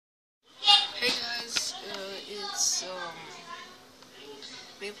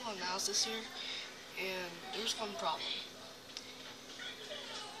April and Mouse this year, and there's one problem.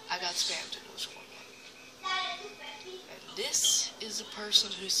 I got spammed in this one. And this is the person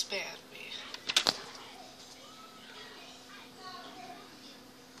who spammed me.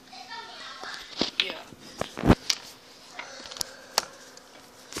 Yeah.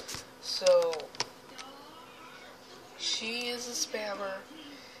 So, she is a spammer,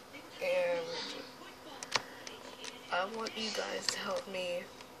 and I want you guys to help me.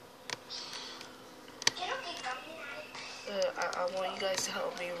 I want you guys to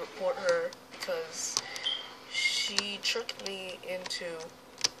help me report her, because she tricked me into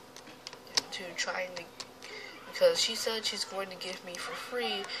trying to, because she said she's going to give me for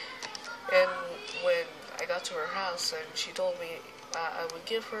free, and when I got to her house and she told me I would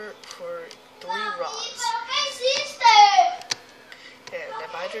give her for 3 raws. And I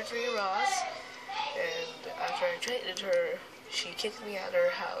bought her 3 raws, and after I traded her, she kicked me out of her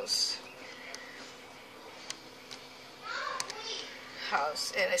house.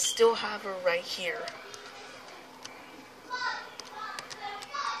 And I still have her right here.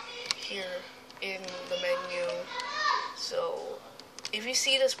 Here in the menu. So, if you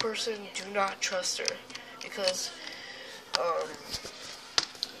see this person, do not trust her. Because,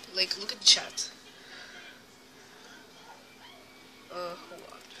 like, look at the chat. Hold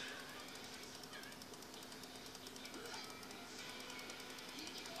on.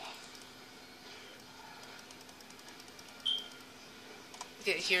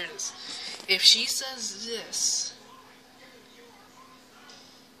 Okay, here it is. If she says this,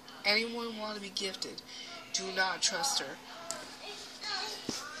 anyone want to be gifted, do not trust her.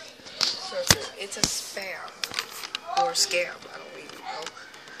 It's a spam. Or scam, I don't even know.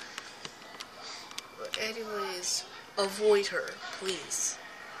 But anyways, avoid her, please.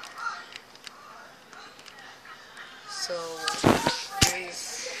 So,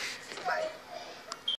 guys.